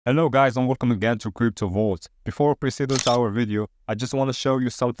Hello guys and welcome again to Crypto Vault. Before we proceed with our video, I just want to show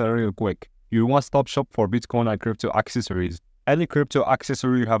you something real quick. Your one-stop shop for Bitcoin and crypto accessories. Any crypto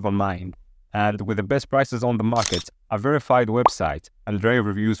accessory you have on mind. And with the best prices on the market, a verified website, and rave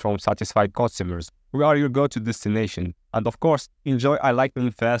reviews from satisfied customers, we are your go-to destination. And of course, enjoy a lightning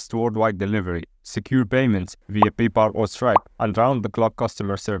fast worldwide delivery, secure payments via PayPal or Stripe, and round-the-clock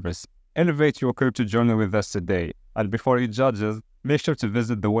customer service. Elevate your crypto journey with us today. And before you judge us, make sure to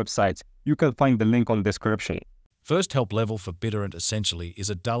visit the website. You can find the link on description. First help level for Bittorrent essentially is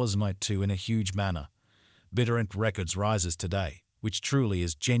at $2 in a huge manner. Bittorrent records rises today, which truly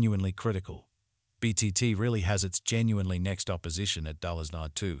is genuinely critical. BTT really has its genuinely next opposition at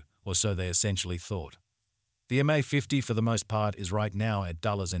 $2, or so they essentially thought. The MA50 for the most part is right now at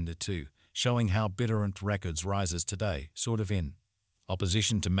 $2, showing how Bittorrent records rises today, sort of in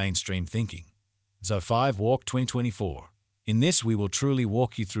opposition to mainstream thinking. So 5 Walk 2024. In this we will truly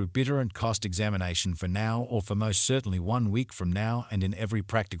walk you through Bittorrent cost examination for now or for most certainly 1 week from now, and in every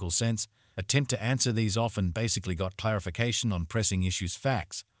practical sense, attempt to answer these often basically got clarification on pressing issues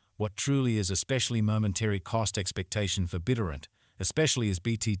facts, what truly is especially momentary cost expectation for Bittorrent, especially as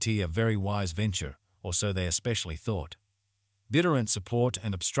BTT a very wise venture, or so they especially thought. Bittorrent support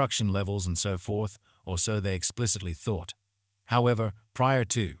and obstruction levels and so forth, or so they explicitly thought. However, prior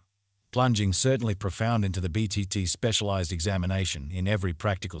to plunging certainly profound into the BTT specialized examination in every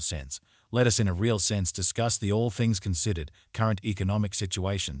practical sense, let us in a real sense discuss the all things considered current economic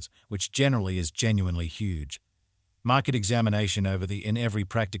situations, which generally is genuinely huge. Market examination over the in every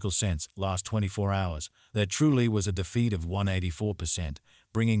practical sense last 24 hours, there truly was a defeat of 184%,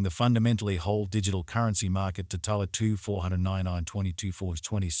 bringing the fundamentally whole digital currency market to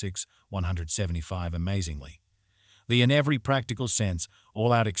 $2,499.22 175 amazingly. The in every practical sense,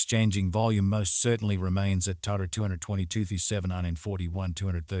 all-out exchanging volume most certainly remains at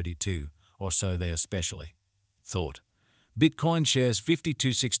 $222,741,232, or so they especially thought. Bitcoin shares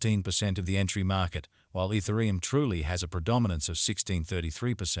 52.16% of the entry market, while Ethereum truly has a predominance of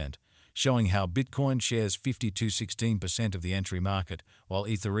 16.33%, showing how Bitcoin shares 52.16% of the entry market, while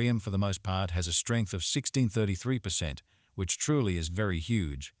Ethereum for the most part has a strength of 16.33%, which truly is very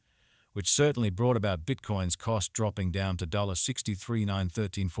huge, which certainly brought about Bitcoin's cost dropping down to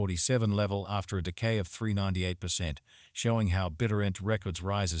 $63,913.47 level after a decay of 398%, showing how Bittorrent records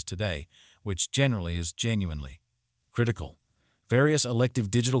rises today, which generally is genuinely critical. Various elective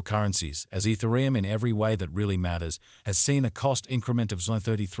digital currencies, as Ethereum in every way that really matters, has seen a cost increment of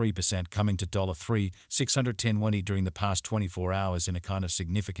 33% coming to $3,610.20 during the past 24 hours in a kind of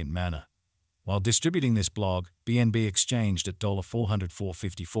significant manner. While distributing this blog, BNB exchanged at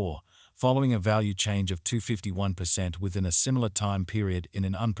 $404.54, following a value change of 251% within a similar time period in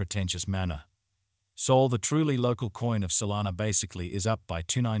an unpretentious manner. Sol, the truly local coin of Solana, basically is up by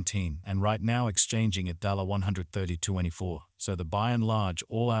 219 and right now exchanging at $132.24, so the by and large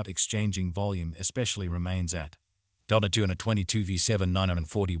all-out exchanging volume especially remains at $222 v7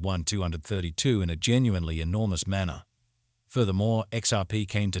 941 232 in a genuinely enormous manner. Furthermore, XRP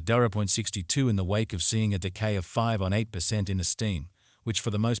came to $0.62 in the wake of seeing a decay of 5.8% in esteem, which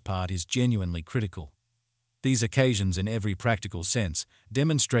for the most part is genuinely critical. These occasions in every practical sense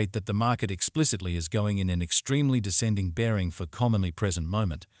demonstrate that the market explicitly is going in an extremely descending bearing for commonly present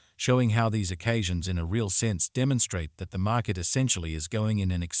moment, showing how these occasions in a real sense demonstrate that the market essentially is going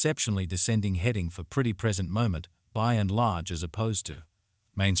in an exceptionally descending heading for pretty present moment, by and large, as opposed to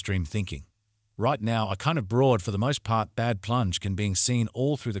mainstream thinking. Right now, a kind of broad, for the most part, bad plunge can be seen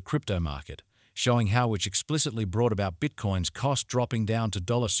all through the crypto market, showing how which explicitly brought about Bitcoin's cost dropping down to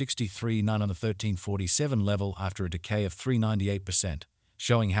 $63,913.47 level after a decay of 398%,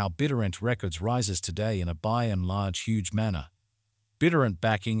 showing how Bittorrent records rises today in a by and large huge manner. Bittorrent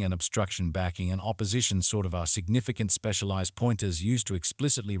backing and obstruction backing and opposition sort of are significant specialized pointers used to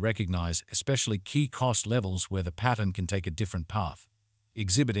explicitly recognize especially key cost levels where the pattern can take a different path,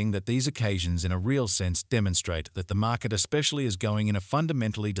 exhibiting that these occasions in a real sense demonstrate that the market especially is going in a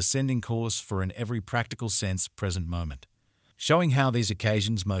fundamentally descending course for in every practical sense present moment, showing how these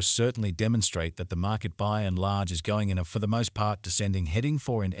occasions most certainly demonstrate that the market by and large is going in a for the most part descending heading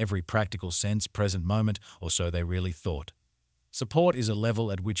for in every practical sense present moment, or so they really thought. Support is a level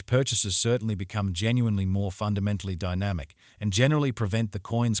at which purchases certainly become genuinely more fundamentally dynamic and generally prevent the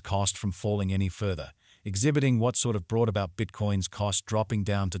coin's cost from falling any further, exhibiting what sort of brought about Bitcoin's cost dropping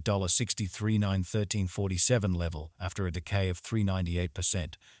down to $63,913.47 level after a decay of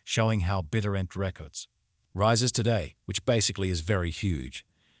 398%, showing how Bittorrent records rises today, which basically is very huge.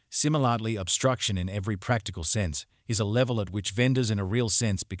 Similarly, obstruction in every practical sense is a level at which vendors in a real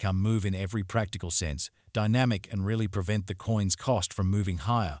sense become move in every practical sense, dynamic and really prevent the coin's cost from moving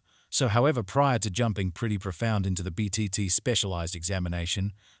higher. So however, prior to jumping pretty profound into the BTT specialized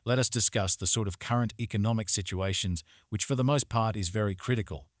examination, let us discuss the sort of current economic situations, which for the most part is very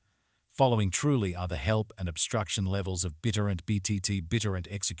critical. Following truly are the help and obstruction levels of Bittorrent BTT Bittorrent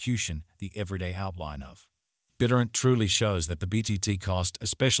execution, the everyday outline of. Bittorrent truly shows that the BTT cost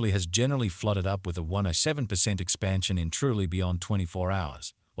especially has generally flooded up with a 107% expansion in truly beyond 24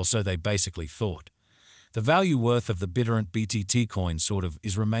 hours, or so they basically thought. The value worth of the Bittorrent BTT coin sort of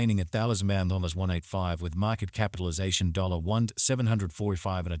is remaining at $185 with market capitalization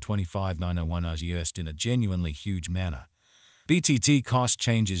 $1,745.25.901 US in a genuinely huge manner. BTT cost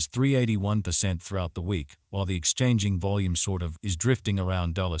changes 381% throughout the week, while the exchanging volume sort of is drifting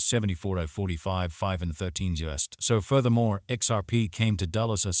around $74.45.5 US. So furthermore, XRP came to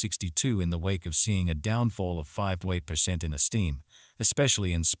 $62 in the wake of seeing a downfall of 5% in Steam,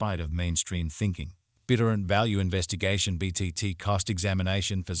 especially in spite of mainstream thinking. Bittorrent Value Investigation BTT Cost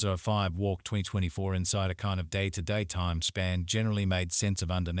Examination for 05 Walk 2024 inside a kind of day-to-day time span generally made sense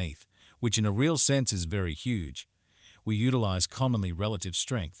of underneath, which in a real sense is very huge. We utilize commonly relative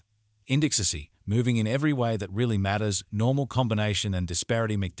strength. Indexacy, moving in every way that really matters, normal combination and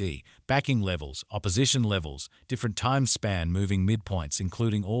disparity MACD, backing levels, opposition levels, different time span moving midpoints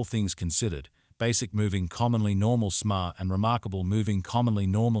including all things considered, basic moving commonly normal SMA and remarkable moving commonly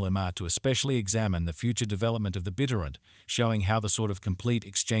normal MA to especially examine the future development of the Bittorrent, showing how the sort of complete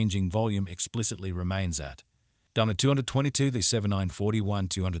exchanging volume explicitly remains at. Done at 222, the 7941,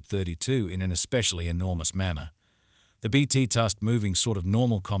 232 in an especially enormous manner. The BT Tust moving sort of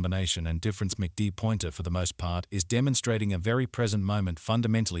normal combination and difference MACD pointer for the most part is demonstrating a very present moment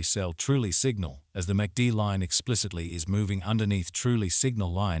fundamentally sell truly signal, as the MACD line explicitly is moving underneath truly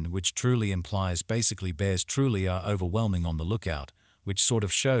signal line, which truly implies basically bears truly are overwhelming on the lookout, which sort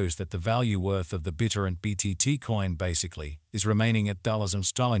of shows that the value worth of the Bittorrent BTT coin basically is remaining at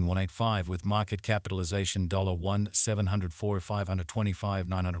 $185 with market capitalization $1,745.525.901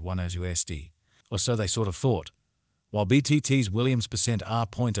 USD, or so they sort of thought. While BTT's Williams % R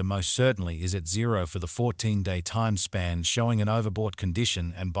pointer most certainly is at 0 for the 14-day time span, showing an overbought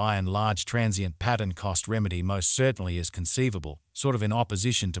condition and by and large transient pattern cost remedy most certainly is conceivable, sort of in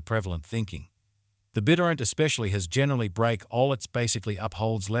opposition to prevalent thinking. The Bittorrent especially has generally break all its basically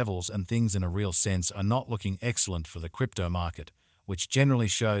upholds levels and things in a real sense are not looking excellent for the crypto market, which generally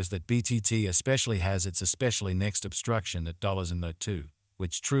shows that BTT especially has its especially next obstruction at $2,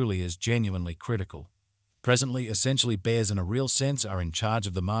 which truly is genuinely critical. Presently, essentially bears in a real sense are in charge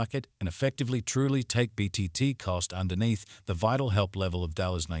of the market and effectively truly take BTT cost underneath the vital help level of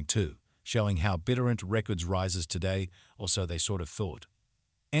 $92, showing how Bittorrent records rises today, or so they sort of thought.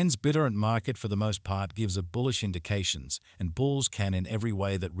 Ends Bittorrent market for the most part gives a bullish indications, and bulls can in every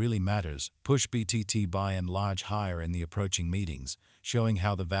way that really matters push BTT by and large higher in the approaching meetings, showing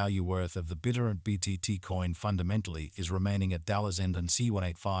how the value worth of the Bittorrent BTT coin fundamentally is remaining at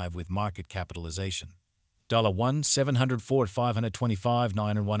 $185 with market capitalization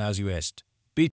 $1,745.525.901 US.